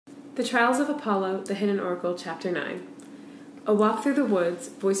The Trials of Apollo, The Hidden Oracle, Chapter 9. A walk through the woods,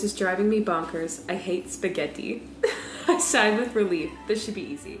 voices driving me bonkers. I hate spaghetti. I sighed with relief. This should be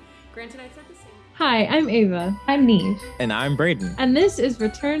easy. Granted, I said the same. Hi, I'm Ava. I'm Neve. And I'm Braden. And this is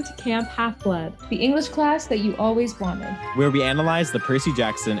Return to Camp Half-Blood, the English class that you always wanted. Where we analyze the Percy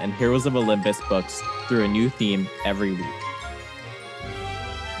Jackson and Heroes of Olympus books through a new theme every week.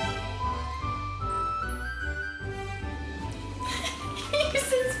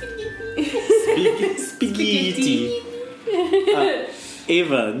 Spaghetti.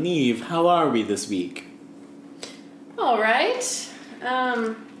 Ava, Neve, how are we this week? All right.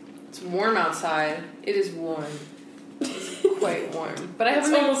 It's warm outside. It is warm. It's quite warm. But I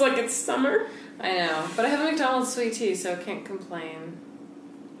have almost like it's summer. I know. But I have a McDonald's sweet tea, so I can't complain.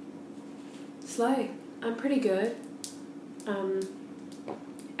 Slay. I'm pretty good.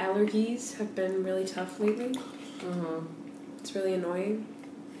 Allergies have been really tough lately. It's really annoying.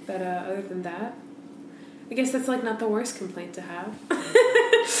 But other than that, I guess that's like not the worst complaint to have.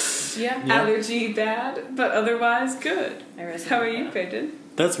 Yeah, allergy bad, but otherwise good. How are you, Peyton?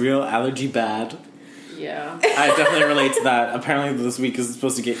 That's real. Allergy bad. Yeah. I definitely relate to that. Apparently this week is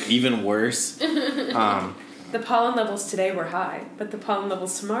supposed to get even worse. The pollen levels today were high, but the pollen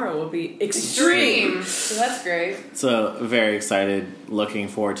levels tomorrow will be extreme. So that's great. So very excited. Looking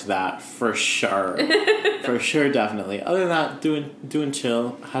forward to that for sure. For sure, definitely. Other than that, doing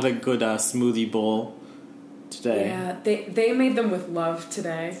chill. Had a good smoothie bowl today. Yeah, they made them with love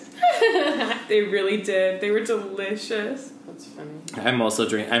today. They really did. They were delicious. That's funny.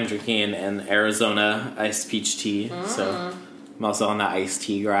 I'm drinking an Arizona iced peach tea. So I'm also on that iced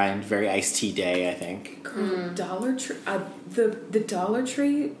tea grind. Very iced tea day, I think. Dollar Tree, the Dollar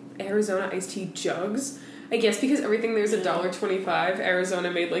Tree Arizona iced tea jugs. I guess because everything there's $1.25. Arizona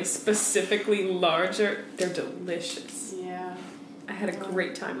made like specifically larger. They're delicious. Yeah, I had a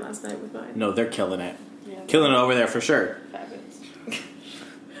great time last night with mine. No, they're killing it. Yeah, killing it over there for sure. Fabulous.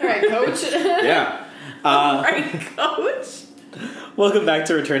 All right, Coach. Yeah. All right, Coach. Welcome back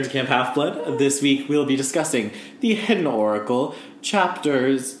to Return to Camp Half-Blood. This week we'll be discussing the Hidden Oracle,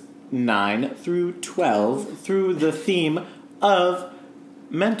 chapters 9 through 12, through the theme of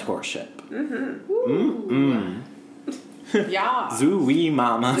mentorship. Yeah. Zooey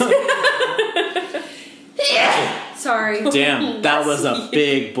mama. Sorry. Damn, that was a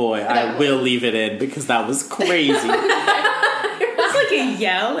big boy. I will leave it in because that was crazy. It was like a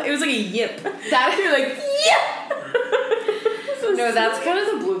yell. It was like a yip. You're like, yip! No, that's kind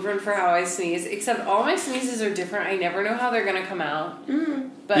of the blueprint for how I sneeze, except all my sneezes are different. I never know how they're going to come out.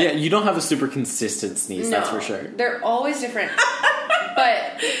 But yeah, you don't have a super consistent sneeze, that's for sure. They're always different.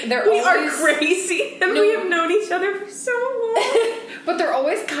 But we are crazy, and we have known each other for so long. But they're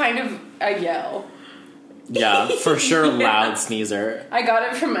always kind of a yell. Yeah, for sure, loud sneezer. I got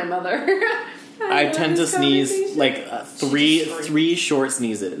it from my mother. I tend to sneeze like three short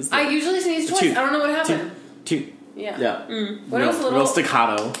sneezes. I usually sneeze twice. I don't know what happened. Two. Yeah. When I was little, real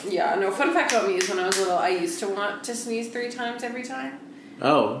staccato. Yeah, no, fun fact about me is when I was little, I used to want to sneeze 3 times every time.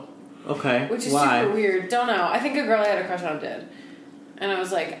 Oh, okay. Which is super weird. Don't know. I think a girl I had a crush on did. And I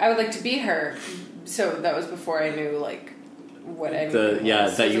was like, I would like to be her. So that was before I knew, like, what I was. Yeah,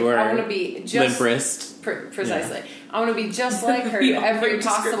 that you were I want to be just... limp wrist. Precisely. Yeah. I want to be just like her in every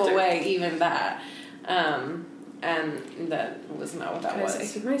possible way, even that. And that was not what that was. I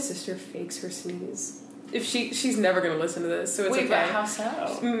think my sister fakes her sneeze. If she's never going to listen to this, so it's okay. But how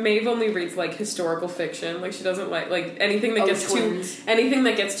so? Maeve only reads like historical fiction. Like she doesn't like anything that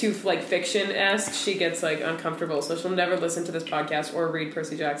gets too like fiction-esque. She gets like uncomfortable, so she'll never listen to this podcast or read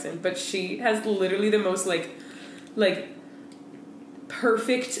Percy Jackson. But she has literally the most like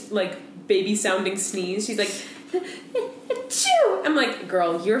perfect like baby sounding sneeze. She's like. Achoo! I'm like,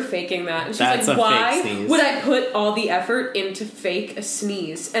 girl, you're faking that. And she's That's like, why would I sneeze. put all the effort into fake a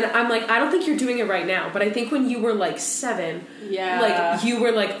sneeze? And I'm like, I don't think you're doing it right now, but I think when you were like 7, like you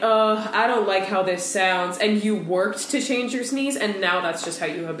were like, I don't like how this sounds, and you worked to change your sneeze, and now that's just how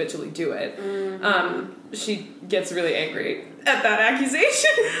you habitually do it. She gets really angry at that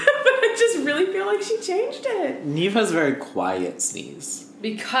accusation, but I just really feel like she changed it. Neve has a very quiet sneeze.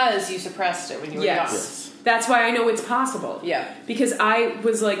 Because you suppressed it when you were young. Yes. That's why I know it's possible. Yeah. Because I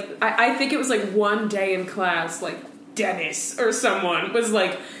was like, I think it was like one day in class, like Dennis or someone was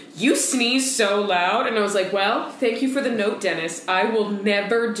like, you sneeze so loud. And I was like, well, thank you for the note, Dennis. I will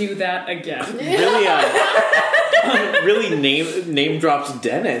never do that again. Really name dropped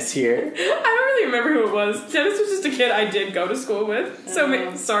Dennis here. I don't really remember who it was. Dennis was just a kid I did go to school with.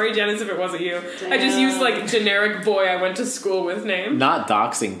 So sorry, Dennis, if it wasn't you. Damn. I just used like generic boy I went to school with name. Not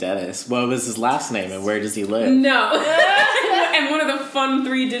doxing Dennis. What was his last name and where does he live? No. and one of the fun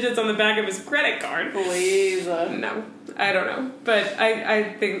 3 digits on the back of his credit card. Please. No, I don't know. But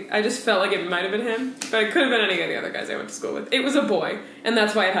I think, I just felt like it might have been him. But it could have been any of the other guys I went to school with. It was a boy, and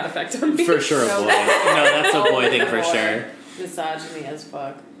that's why it had effect on me. For sure a boy. No, that's a boy thing for sure. Misogyny as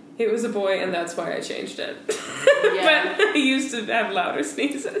fuck. It was a boy, and that's why I changed it. Yeah. But I used to have louder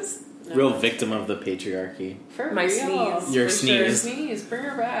sneezes. No. Real victim of the patriarchy. For My real. sneeze. Your for sneeze. sure. Sneeze. Bring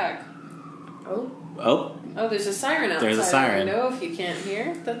her back. Oh. Oh, Oh, there's a siren outside. There's a siren. I know if you can't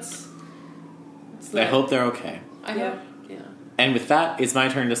hear. That's. I hope they're okay. I Yeah. hope. Yeah. And with that, it's my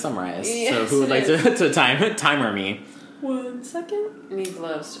turn to summarize. So Yes, who would like it to timer me? 1 second. Need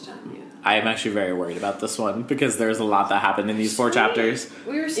gloves to time you. I am actually very worried about this one because there's a lot that happened in these 4 chapters.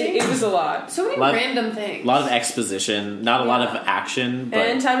 We were saying It was a lot. so many Lot- random things. A lot of exposition, not a lot of action. But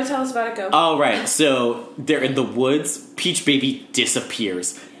And time to tell us about it, go. oh, right. So they're in the woods. Peach Baby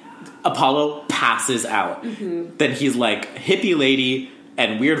disappears. Apollo passes out. Mm-hmm. Then he's like, hippie lady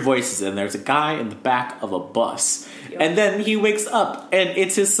and weird voices. And there's a guy in the back of a bus. Yep. And then he wakes up and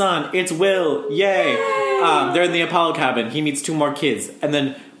it's his son. It's Will. Yay. They're in the Apollo cabin. He meets 2 more kids. And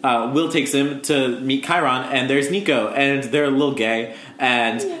then Will takes him to meet Chiron, and there's Nico, and they're a little gay,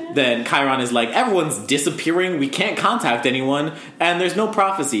 and then Chiron is like, everyone's disappearing, we can't contact anyone, and there's no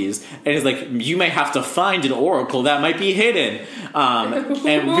prophecies, and he's like, you may have to find an oracle that might be hidden,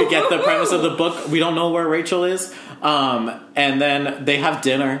 and we get the premise of the book, we don't know where Rachel is, and then they have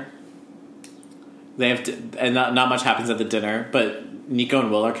dinner, and not much happens at the dinner, but Nico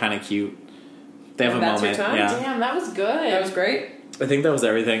and Will are kind of cute. They have And a that's your moment, time? yeah. Damn, that was good. That was great. I think that was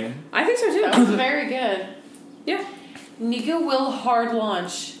everything. I think so too. That was very good. Yeah. Nico will hard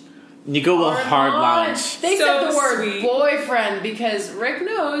launch. Nico will hard launch. They So said the word sweet. boyfriend because Rick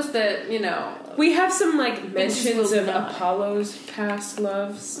knows that, you know. We have some like mentions will of not. Apollo's past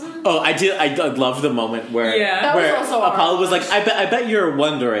loves. Oh, I love the moment where Yeah. That was where also hard Apollo was like, launch. I bet you're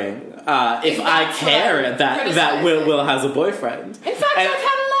wondering if I that's what care I'm that criticizing. Will has a boyfriend. In fact, And- I've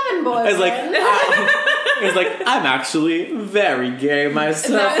had 11 boyfriends. It's like it's like I'm actually very gay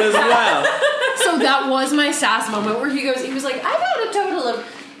myself as well. So that was my sass moment where he was like, I've had a total of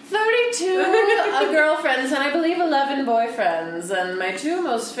 32 girlfriends and I believe 11 boyfriends, and my 2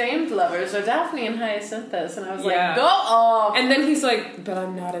 most famed lovers are Daphne and Hyacinthus, and I was Yeah. like, go off. And then he's like, but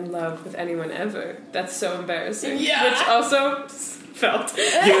I'm not in love with anyone ever. That's so embarrassing. Yeah. Which also felt.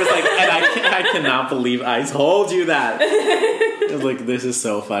 He was like, and I cannot believe I told you that. I was like, this is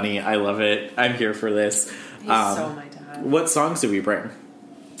so funny. I love it. I'm here for this. He's so my dad. What songs did we bring?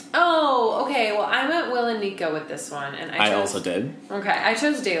 Oh, okay. Well, I went Will and Nico with this one, and I also did. Okay, I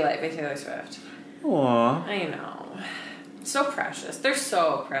chose Daylight by Taylor Swift. Aww. I know. So precious. They're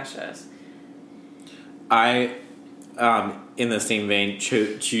so precious. I, in the same vein,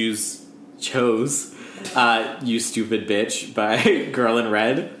 chose You Stupid Bitch by Girl in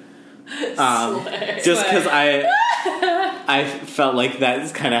Red. Just because I felt like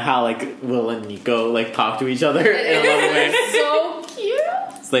that's kind of how like Will and Nico like talk to each other in a lot of ways. So cute.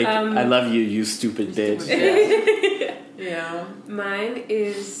 It's like, I love you, you stupid bitch. Yeah. Mine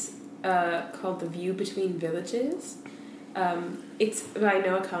is called The View Between Villages. It's by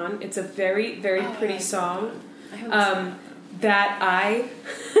Noah Khan. It's a very, very pretty song. That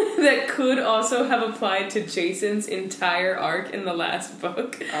could also have applied to Jason's entire arc in the last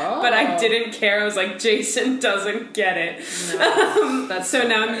book. Oh. But I didn't care. I was like, Jason doesn't get it. No, that's so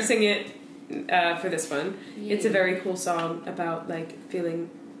now I'm fair. using it for this one. It's a very cool song about like feeling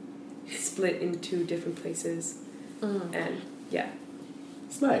split into different places. And yeah.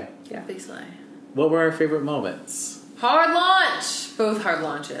 Slay. Yeah. Big slay. What were our favorite moments? Hard launch. Both hard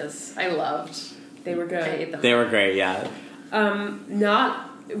launches. I loved. They were good. I ate them. They were great, yeah.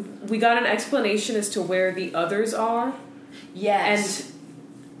 We got an explanation as to where the others are. Yes.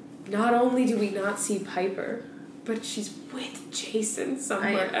 And not only do we not see Piper, but she's with Jason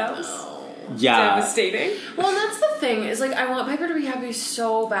somewhere else. Yeah. Devastating. Well, and that's the thing, is like, I want Piper to be happy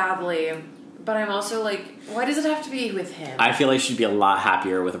so badly, but I'm also like, why does it have to be with him? I feel like she'd be a lot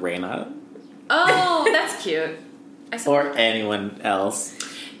happier with Reyna. Oh, that's cute. Or anyone else.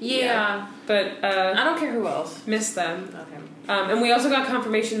 Yeah. But I don't care who else. miss them. Okay. And we also got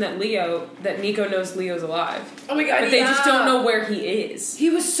confirmation that Nico knows Leo's alive. Oh my god, But they just don't know where he is. He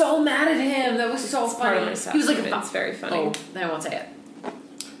was so mad at him. That was so It's funny. part of my He was like, it's very funny. oh, then I won't say it.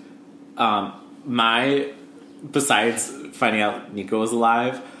 Besides finding out Nico was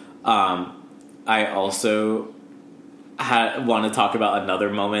alive, I also want to talk about another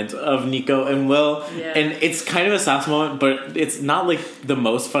moment of Nico and Will. Yeah. And it's kind of a sass moment, but it's not like the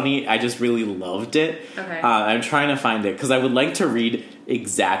most funny. I just really loved it. Okay. I'm trying to find it because I would like to read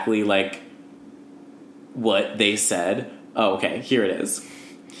exactly like what they said, Oh, okay, here it is.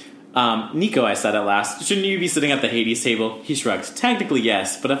 Nico, I said at last, shouldn't you be sitting at the Hades table? He shrugged. Technically,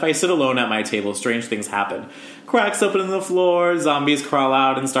 yes, but if I sit alone at my table, strange things happen. Cracks open in the floor, zombies crawl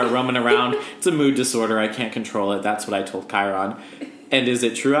out and start roaming around. It's a mood disorder, I can't control it. That's what I told Chiron. And is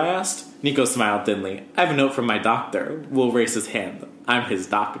it true, I asked? Nico smiled thinly. I have a note from my doctor. Will raise his hand. I'm his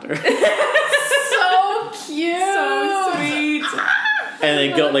doctor. So cute! So sweet!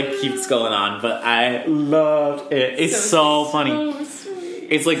 And then keeps going on, but I loved it. It's so funny. So sweet.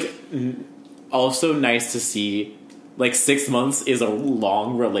 It's also nice to see 6 months is a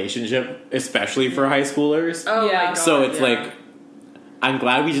long relationship, especially for high schoolers. Oh yeah. my God, so it's I'm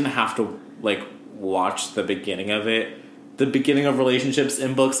glad we didn't have to watch the beginning of it. The beginning of relationships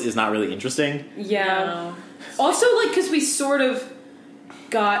in books is not really interesting. Yeah. No. Also, because we sort of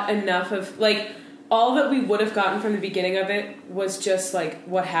got enough of all that we would have gotten from the beginning of it was just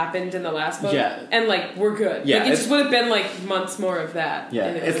what happened in the last book. Yeah. And we're good. Yeah, it just would have been months more of that. Yeah.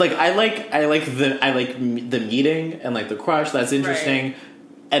 It's I like the meeting and the crush, that's interesting. Right.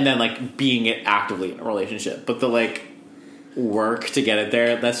 And then being it actively in a relationship. But the work to get it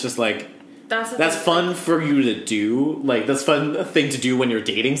there, that's just that's fun for you to do. That's fun thing to do when you're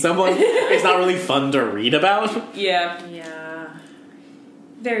dating someone. It's not really fun to read about. Yeah. Yeah.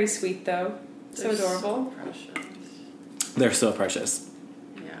 Very sweet though. So adorable. So precious. They're so precious.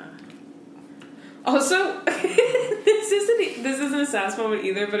 Yeah. Also, this isn't a sass moment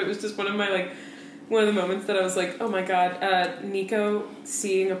either, but it was just one of one of the moments that I was oh my God, Nico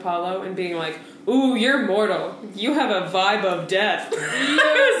seeing Apollo and being ooh, you're mortal. You have a vibe of death.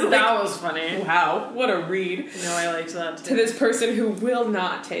 That was funny. Wow, what a read. No, I liked that too. To this person who will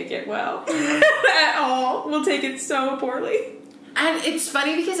not take it well at all, will take it so poorly. And it's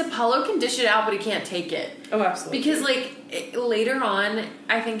funny because Apollo can dish it out, but he can't take it. Oh, absolutely. Because, later on,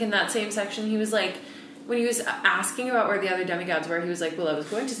 I think in that same section, he was when he was asking about where the other demigods were, he was well, I was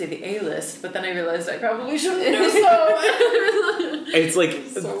going to say the A-list, but then I realized I probably shouldn't do so.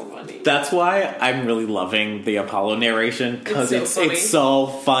 It's so funny. That's why I'm really loving the Apollo narration, because it's so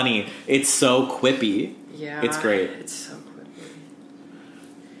funny. It's so quippy. Yeah. It's great. It's so quippy.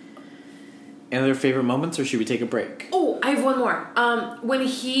 Any other favorite moments, or should we take a break? Oh, I have one more. When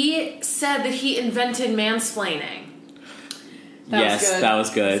he said that he invented mansplaining. That was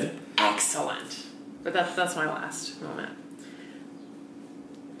good. Excellent. But that's my last moment.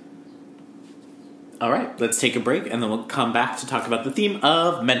 All right, let's take a break, and then we'll come back to talk about the theme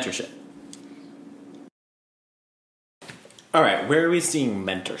of mentorship. All right, where are we seeing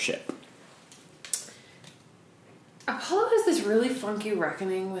mentorship? Apollo has this really funky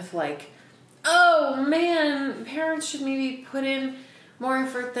reckoning with oh man, parents should maybe put in more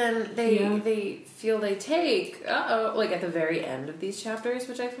effort than they feel they take. At the very end of these chapters,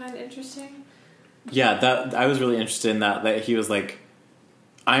 which I find interesting. Yeah, that I was really interested in that he was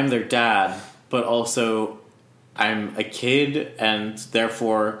I'm their dad, but also I'm a kid, and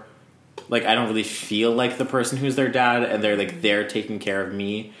therefore I don't really feel like the person who's their dad, and they're they're taking care of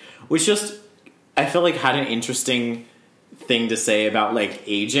me, which just I feel had an interesting thing to say about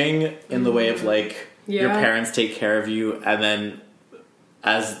aging in the way of your parents take care of you, and then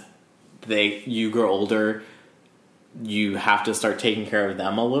as you grow older, you have to start taking care of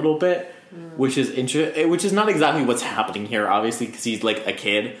them a little bit, which is which is not exactly what's happening here, obviously, because he's a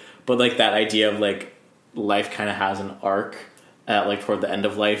kid, but that idea of life kind of has an arc. Toward the end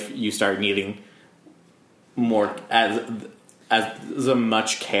of life, you start needing more as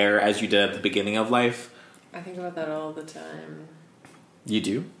much care as you did at the beginning of life. I think about that all the time. You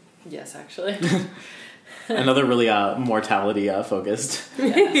do? Yes, actually. Another really mortality focused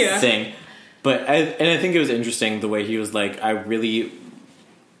thing. But I think it was interesting the way he was I really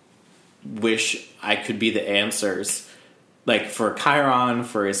wish I could be the answers. For Chiron,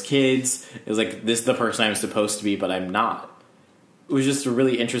 for his kids, it was this is the person I'm supposed to be, but I'm not. It was just a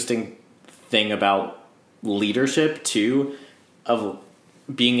really interesting thing about leadership, too, of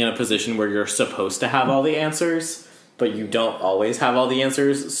being in a position where you're supposed to have all the answers, but you don't always have all the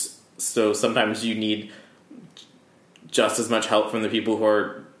answers. So sometimes you need just as much help from the people who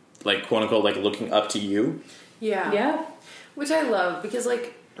are, quote unquote, looking up to you. Yeah. Yeah. Which I love, because,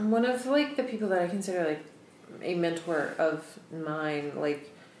 one of, the people that I consider, a mentor of mine,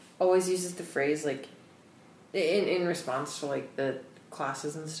 always uses the phrase, in response to, the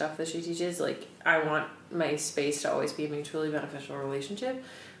classes and stuff that she teaches, I want my space to always be a mutually beneficial relationship.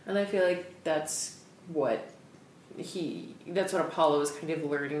 And I feel that's what Apollo is kind of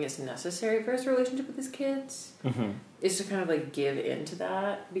learning is necessary for his relationship with his kids, is to kind of, give into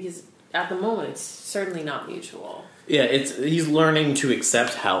that, because at the moment it's certainly not mutual. Yeah, he's learning to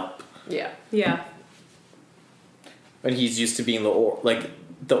accept help. Yeah. Yeah. when he's used to being the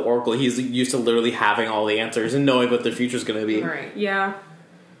oracle. He's used to literally having all the answers and knowing what the future's going to be. Right. Yeah.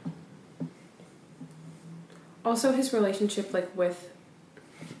 Also, his relationship, like, with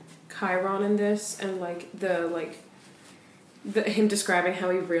Chiron in this, and, like, him describing how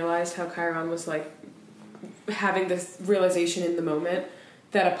he realized how Chiron was, like, having this realization in the moment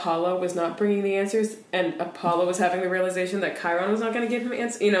that Apollo was not bringing the answers, and Apollo was having the realization that Chiron was not going to give him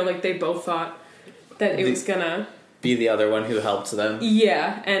answers. You know, like, they both thought that it was going to be the other one who helped them.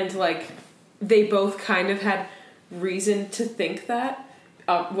 Yeah, and, like, they both kind of had reason to think that.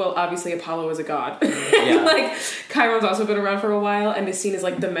 Well, obviously Apollo was a god. Yeah. Like, Chiron's also been around for a while and is seen as,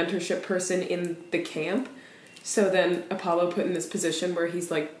 like, the mentorship person in the camp. So then Apollo put in this position where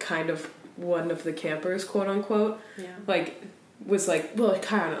he's, like, kind of one of the campers, quote unquote. Yeah. Like, was like, well,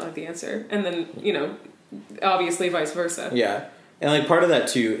 Chiron not like the answer. And then, you know, obviously vice versa. Yeah. And, like, part of that,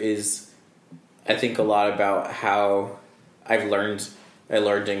 too, is I think a lot about how I learned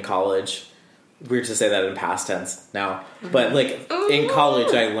in college. Weird to say that in past tense now. But, like, in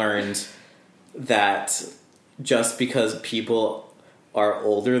college I learned that just because people are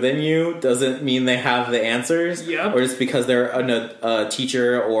older than you doesn't mean they have the answers. Yep. Or just because they're a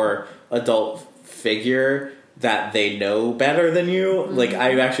teacher or adult figure that they know better than you. Mm-hmm. Like,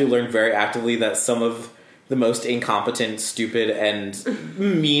 I've actually learned very actively that some of the most incompetent, stupid, and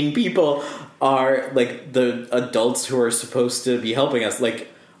mean people are, like, the adults who are supposed to be helping us.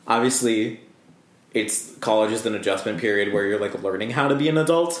 Like, obviously, college is an adjustment period where you're, like, learning how to be an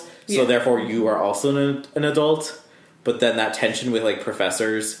adult. So, therefore, you are also an adult. But then that tension with, like,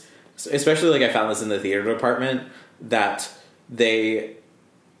 professors, especially, like, I found this in the theater department, that they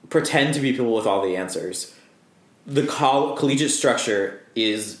pretend to be people with all the answers. The collegiate structure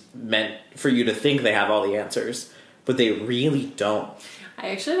is meant for you to think they have all the answers, but they really don't. I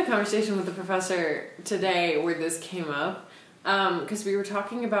actually had a conversation with the professor today where this came up, because we were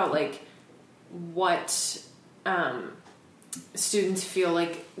talking about, like, what students feel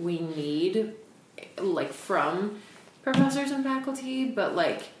like we need, like, from professors and faculty, but,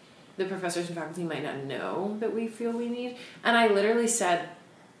 like, the professors and faculty might not know that we feel we need. And I literally said,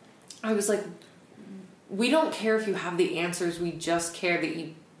 I was like, we don't care if you have the answers, we just care that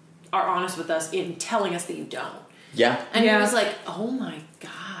you are honest with us in telling us that you don't. Yeah. And he was like, oh my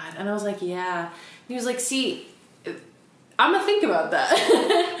God. And I was like, yeah. And he was like, see, I'm gonna think about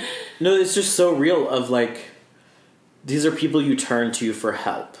that. No, it's just so real of, like, these are people you turn to for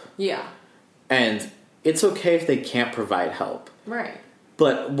help. Yeah. And it's okay if they can't provide help. Right.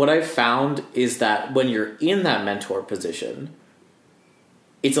 But what I've found is that when you're in that mentor position,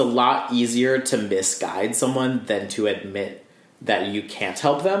 it's a lot easier to misguide someone than to admit that you can't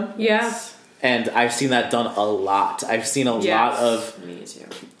help them. Yeah. And I've seen that done a lot. I've seen a lot of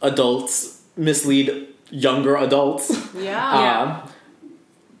adults mislead younger adults. Yeah.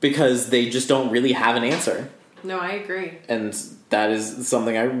 Because they just don't really have an answer. No, I agree. And that is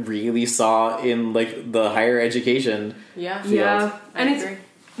something I really saw in, like, the higher education field. Yeah. I agree.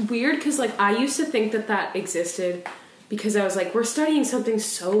 It's weird because, like, I used to think that existed because I was like, we're studying something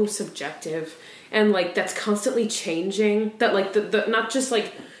so subjective and, like, that's constantly changing, that, like, the not just,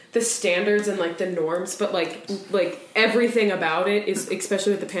 like, the standards and, like, the norms, but, like everything about it is,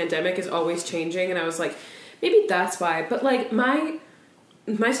 especially with the pandemic, is always changing. And I was like, maybe that's why. But, like, my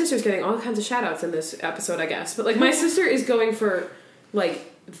sister's getting all kinds of shout outs in this episode, I guess. But, like, my sister is going for,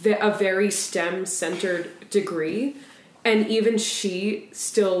 like, a very STEM-centered degree. And even she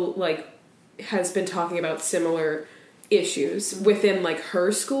still, like, has been talking about similar issues within, like,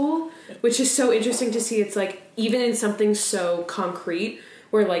 her school. Which is so interesting to see. It's, like, even in something so concrete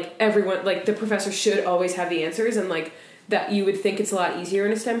where, like, everyone, like, the professor should always have the answers. And, like, that you would think it's a lot easier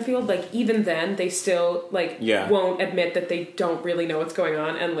in a STEM field, like, even then, they still, like, won't admit that they don't really know what's going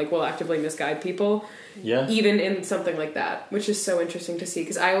on and, like, will actively misguide people. Yeah. Even in something like that, which is so interesting to see,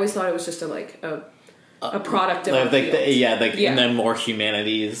 because I always thought it was just a product of in the more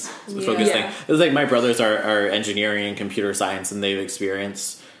humanities focused thing. It's like my brothers are engineering and computer science, and they've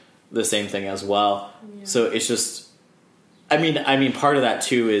experienced the same thing as well. Yeah. So it's just, I mean, part of that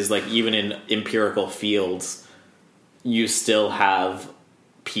too is, like, even in empirical fields, you still have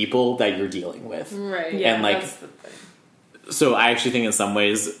people that you're dealing with. Right. Yeah. And, like, that's the thing. So I actually think in some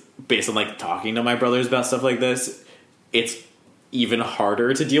ways, based on, like, talking to my brothers about stuff like this, it's even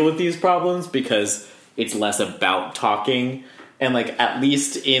harder to deal with these problems because it's less about talking. And, like, at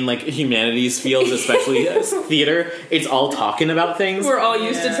least in, like, humanities fields, especially theater, it's all talking about things. We're all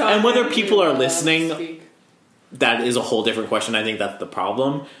used to talking. And whether people are listening, that is a whole different question. I think that's the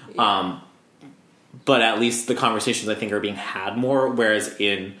problem. Yeah. But at least the conversations, I think, are being had more, whereas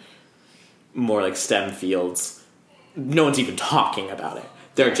in more, like, STEM fields, no one's even talking about it.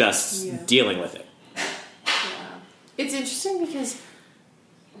 They're just dealing with it. Yeah. It's interesting because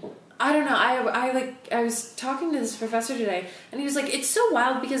I don't know. I was talking to this professor today, and he was like, "It's so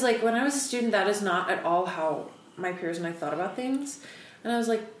wild because like when I was a student, that is not at all how my peers and I thought about things." And I was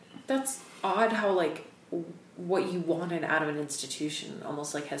like, "That's odd how like what you wanted out of an institution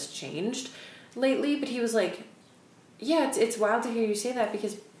almost like has changed lately." But he was like, "Yeah, it's wild to hear you say that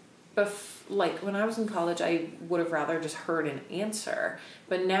because like when I was in college, I would have rather just heard an answer,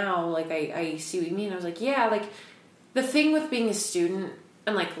 but now like I see what you mean." I was like, "Yeah, like the thing with being a student."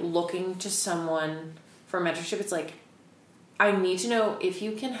 And, like, looking to someone for mentorship, it's like, I need to know if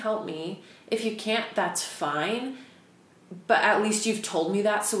you can help me. If you can't, that's fine. But at least you've told me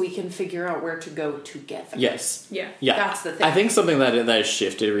that so we can figure out where to go together. Yes. Yeah. That's the thing. I think something that has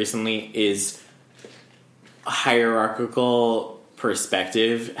shifted recently is hierarchical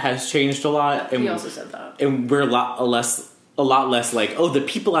perspective has changed a lot. And he also said that. And we're a lot less like, oh, the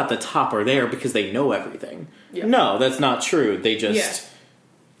people at the top are there because they know everything. Yeah. No, that's not true. They just...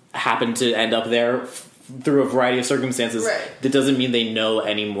 happen to end up there through a variety of circumstances. Right. That doesn't mean they know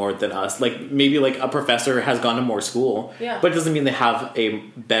any more than us. Like, maybe, like, a professor has gone to more school. Yeah. But it doesn't mean they have a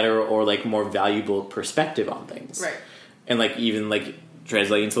better or, like, more valuable perspective on things. Right. And, like, even, like,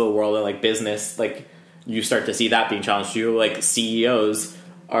 translating to the world of, like, business, like, you start to see that being challenged too. Like, CEOs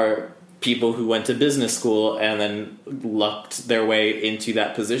are people who went to business school and then lucked their way into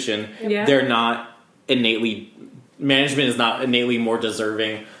that position. Yeah. They're not innately... Management is not innately more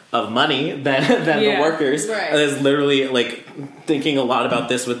deserving of money than the workers. Right. And there's literally like thinking a lot about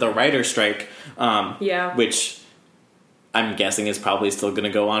this with the writer's strike, which I'm guessing is probably still going to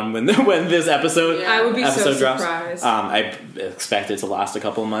go on when this episode I would be so drops. surprised. I expect it to last a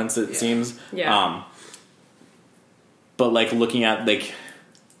couple of months. It seems. Yeah. But like looking at like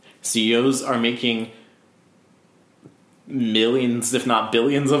CEOs are making millions, if not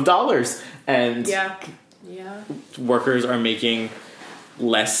billions, of dollars, and workers are making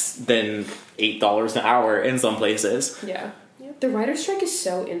less than $8 an hour in some places. Yeah. The writer's strike is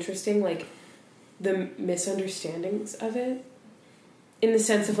so interesting, like, the misunderstandings of it. In the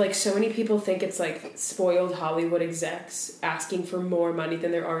sense of, like, so many people think it's, like, spoiled Hollywood execs asking for more money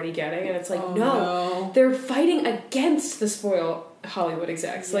than they're already getting. And it's like, no, they're fighting against the spoiled Hollywood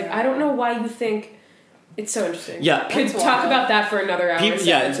execs. Yeah. Like, I don't know why you think... It's so interesting. Yeah, could talk about that for another hour.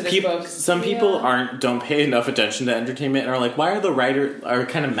 Some people don't pay enough attention to entertainment and are like, why are the writers are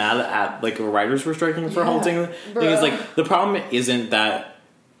kind of mad at like the writers were striking for halting? Because like the problem isn't that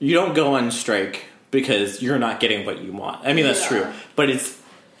you don't go on strike because you're not getting what you want. I mean that's true, but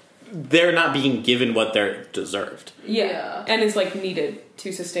they're not being given what they're deserved. Yeah, and it's like needed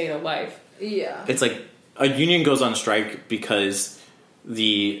to sustain a life. Yeah, it's like a union goes on strike because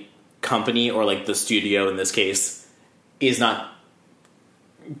the company or like the studio in this case is not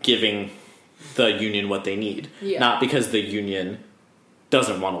giving the union what they need, not because the union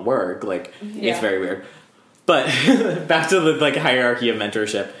doesn't want to work. Like it's very weird. But back to the like hierarchy of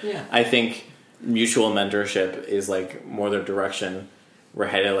mentorship. I think mutual mentorship is like more the direction we're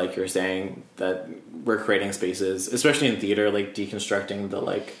headed. Like you're saying that we're creating spaces, especially in theater, like deconstructing the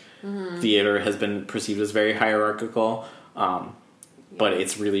like theater has been perceived as very hierarchical. But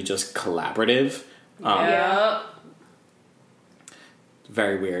it's really just collaborative.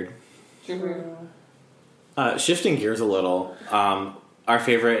 Very weird. Shifting gears a little, our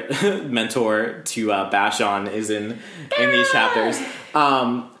favorite mentor to bash on is in these chapters.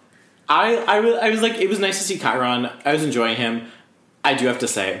 I was like, it was nice to see Chiron. I was enjoying him. I do have to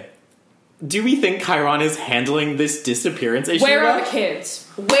say, do we think Chiron is handling this disappearance issue? Where are the kids?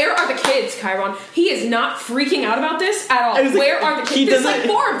 Where are the kids, Chiron? He is not freaking out about this at all. Where are the kids? There's like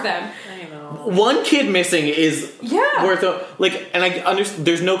 4 of them. I know. One kid missing is worth a... Like, and I understand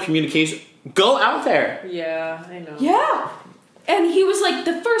there's no communication. Go out there. Yeah, I know. Yeah. And he was like,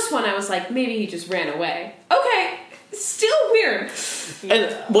 the first one, I was like, maybe he just ran away. Okay. Still weird.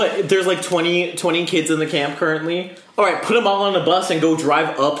 And what, there's like 20 kids in the camp currently? Alright, put them all on a bus and go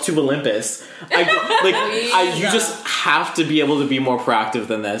drive up to Olympus. You just have to be able to be more proactive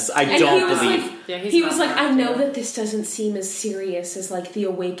than this. I don't believe. He was like, I know that this doesn't seem as serious as like the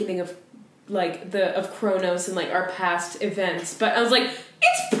awakening of like of Kronos and like our past events, but I was like,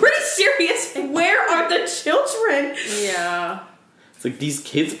 it's pretty serious. Where are the children? Yeah. It's like these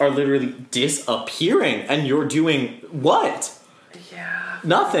kids are literally disappearing and you're doing what? Yeah.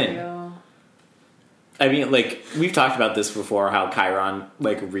 Nothing. I mean, like, we've talked about this before, how Chiron,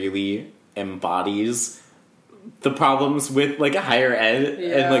 like, really embodies the problems with, like, higher ed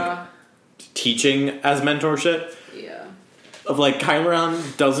and, like, teaching as mentorship. Yeah. Of, like, Chiron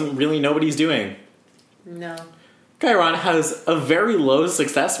doesn't really know what he's doing. No. Chiron has a very low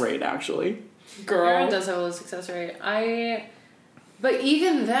success rate, actually. Chiron does have a low success rate. But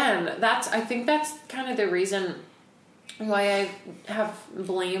even then, I think that's kind of the reason why I have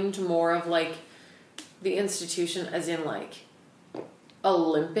blamed more of, like, the institution, as in, like,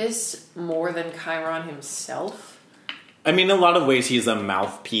 Olympus, more than Chiron himself. I mean, in a lot of ways, he's a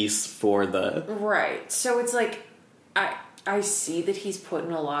mouthpiece for the... Right. So it's like, I see that he's put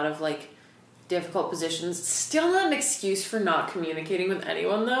in a lot of, like, difficult positions. Still not an excuse for not communicating with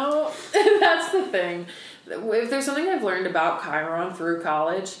anyone, though. That's the thing. If there's something I've learned about Chiron through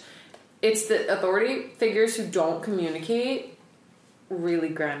college, it's that authority figures who don't communicate really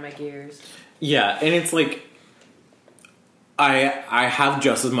grind my gears. Yeah, and it's like, I have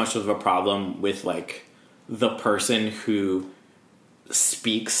just as much of a problem with, like, the person who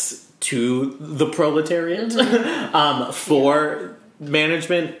speaks to the proletariat for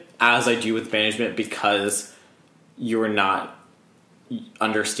management as I do with management, because you're not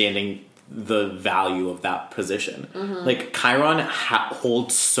understanding the value of that position. Mm-hmm. Like, Chiron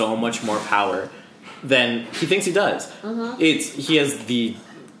holds so much more power than he thinks he does. Mm-hmm. He has the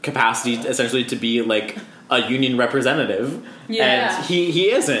capacity essentially to be like a union representative, and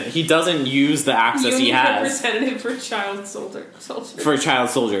he isn't. He doesn't use the access he has. Representative for child soldiers. For child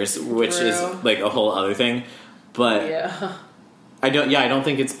soldiers, which is like a whole other thing. But I don't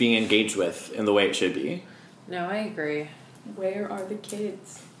think it's being engaged with in the way it should be. No, I agree. Where are the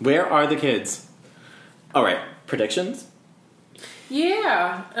kids? Where are the kids? All right, predictions?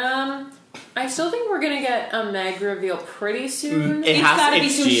 Yeah. I still think we're going to get a Meg reveal pretty soon. It's got to be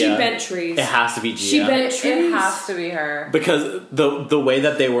soon. She bent trees. It has to be Gia. She bent trees. It has to be her. Because the way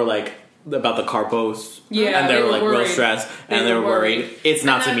that they were, like, about the car post, and they were like worried. Real stressed, and they were worried. It's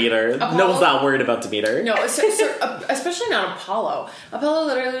not Demeter. No one's not worried about Demeter. No, especially not Apollo. Apollo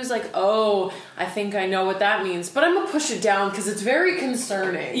literally was like, "Oh, I think I know what that means, but I'm gonna push it down because it's very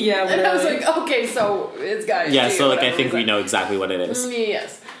concerning." Yeah, and I was like, "Okay, so it's guys." Yeah, so like I think we know exactly what it is.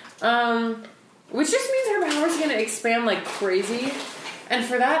 Yes, which just means her power's gonna expand like crazy. And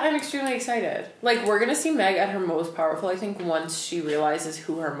for that, I'm extremely excited. Like, we're going to see Meg at her most powerful, I think, once she realizes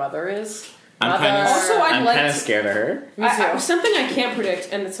who her mother is. I'm kind of scared of her. Me too. Something I can't predict,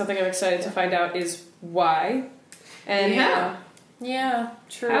 and it's something I'm excited to find out, is why and how. Yeah,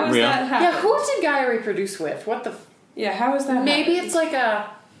 true. How does that happen? Yeah, who did Gaia reproduce with? What the... Yeah, how is that Maybe happen? It's like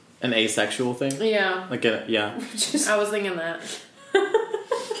an asexual thing? Yeah. Like I was thinking that.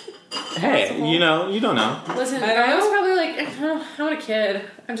 Hey, you don't know. Listen, I was probably like, I want a kid.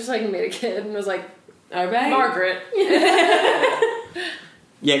 I just like made a kid and was like, all right, Margaret.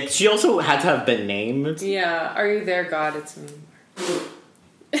 Yeah, she also had to have been named. Yeah, are you there, God? It's me.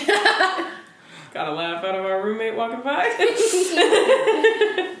 Got a laugh out of our roommate walking by.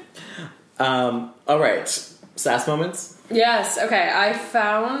 All right, sass moments. Yes. Okay, I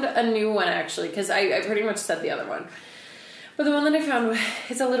found a new one actually because I pretty much said the other one. But the one that I found,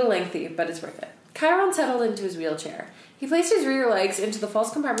 it's a little lengthy, but it's worth it. Chiron settled into his wheelchair. He placed his rear legs into the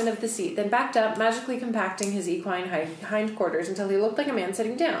false compartment of the seat, then backed up, magically compacting his equine hindquarters until he looked like a man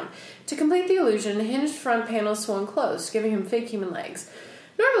sitting down. To complete the illusion, hinged front panels swung closed, giving him fake human legs.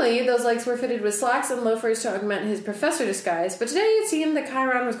 Normally, those legs were fitted with slacks and loafers to augment his professor disguise, but today it seemed that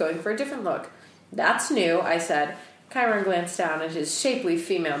Chiron was going for a different look. That's new, I said. Chiron glanced down at his shapely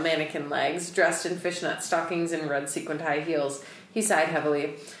female mannequin legs, dressed in fishnet stockings and red sequined high heels. He sighed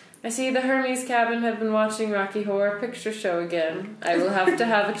heavily. I see the Hermes cabin have been watching Rocky Horror Picture Show again. I will have to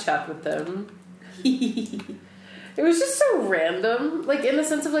have a chat with them. It was just so random, like in the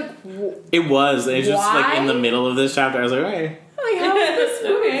sense of like... It was. It's just like in the middle of this chapter. I was like, okay. Like, how is this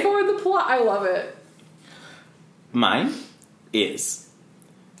moving forward the plot? I love it. Mine is...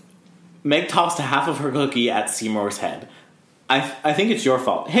 Meg tossed half of her cookie at Seymour's head. I think it's your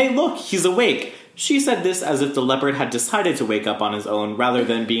fault. Hey, look, he's awake. She said this as if the leopard had decided to wake up on his own rather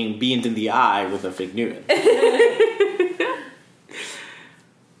than being beamed in the eye with a fig Newton.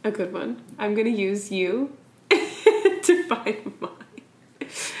 A good one. I'm going to use you to find mine.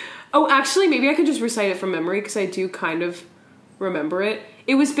 Oh, actually, maybe I could just recite it from memory because I do kind of remember it.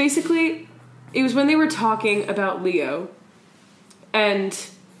 It was when they were talking about Leo and...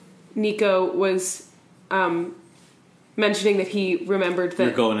 Nico was mentioning that he remembered that...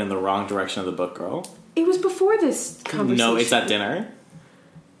 You're going in the wrong direction of the book, girl. It was before this conversation. No, it's at dinner.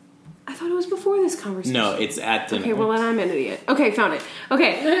 I thought it was before this conversation. No, it's at dinner. Okay, well then I'm an idiot. Okay, found it.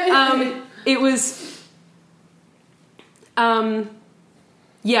 Okay, it was...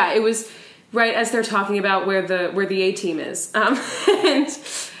 yeah, it was right as they're talking about where the A-team is. And...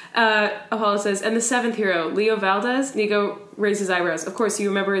 Apollo says, and the seventh hero, Leo Valdez. Nico raises eyebrows. Of course, you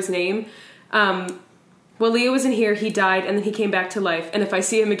remember his name. well, Leo wasn't here, he died, and then he came back to life, and if I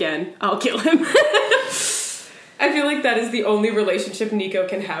see him again, I'll kill him. I feel like that is the only relationship Nico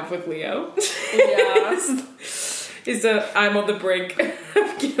can have with Leo. Yeah. is a I'm on the brink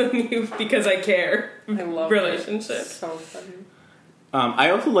of killing you because I care. I love relationship. It. So funny. I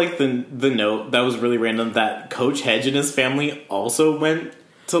also like the note that was really random that Coach Hedge and his family also went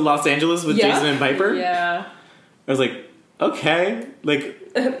to Los Angeles with Jason and Piper. Yeah. I was like, okay, like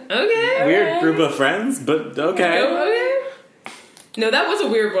okay, weird group of friends, but okay. Okay. No, that was a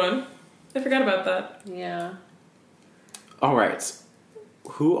weird one. I forgot about that. Yeah. All right,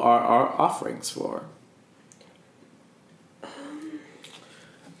 who are our offerings for?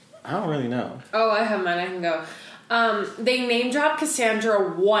 I don't really know. Oh, I have mine. I can go. They name dropped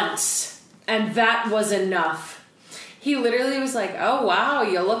Cassandra once, and that was enough. He literally was like, "Oh wow,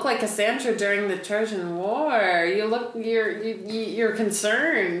 you look like Cassandra during the Trojan War. You're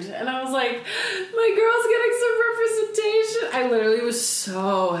concerned," and I was like, "My girl's getting some representation." I literally was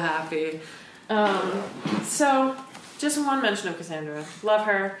so happy. So just one mention of Cassandra. Love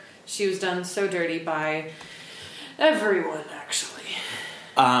her. She was done so dirty by everyone, actually.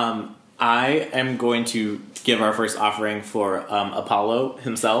 I am going to give our first offering for Apollo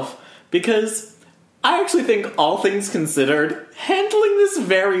himself, because I actually think, all things considered, handling this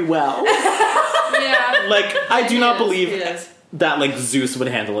very well. Yeah. Like, I do not believe that, like, Zeus would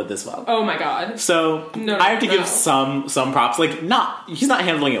handle it this well. Oh my god. So, I have to give some props. Like, he's not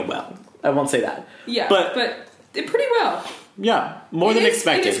handling it well. I won't say that. Yeah, but pretty well. Yeah, more than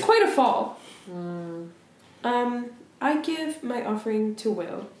expected. It is quite a fall. I give my offering to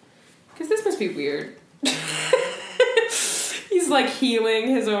Will. Because this must be weird. He's, like, healing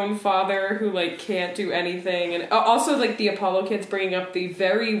his own father who, like, can't do anything. And also, like, the Apollo kids bringing up the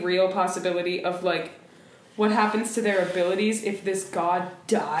very real possibility of, like, what happens to their abilities if this god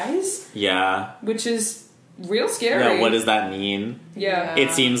dies. Yeah. Which is real scary. Yeah, what does that mean? Yeah. It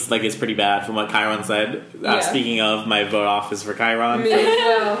seems like it's pretty bad from what Chiron said. Speaking of, my vote off is for Chiron. Me as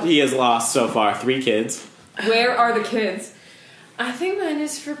well. He has lost, so far, 3 kids. Where are the kids? I think mine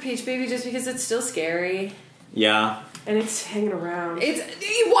is for Peach Baby just because it's still scary. Yeah. And it's hanging around.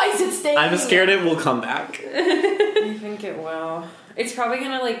 Why is it staying? I'm scared it will come back. I think it will. It's probably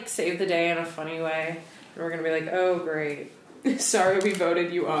gonna, like, save the day in a funny way. And we're gonna be like, oh, great. Sorry we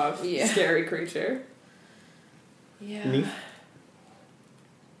voted you off. Yeah. Scary creature. Yeah. Me?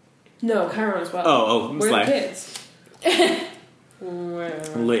 No, Chiron as well. Oh, Where are the kids?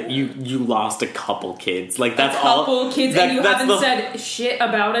 You lost a couple kids. Like, that's all. A couple kids, and you haven't said shit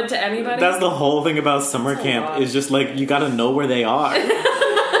about it to anybody? That's the whole thing about summer camp, is just, like, you gotta know where they are.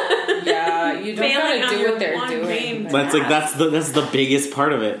 Yeah, you don't gotta do what they're doing. That's, like, that's the biggest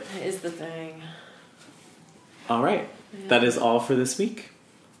part of it. That is the thing. Alright. Yeah. That is all for this week.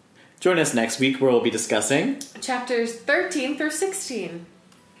 Join us next week where we'll be discussing chapters 13 through 16.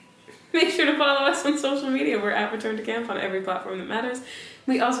 Make sure to follow us on social media. We're at Return to Camp on every platform that matters.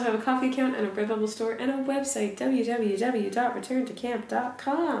 We also have a coffee account and a Redbubble store and a website,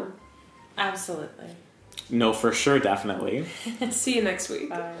 www.returntocamp.com. Absolutely. No, for sure, definitely. See you next week.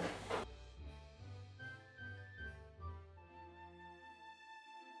 Bye.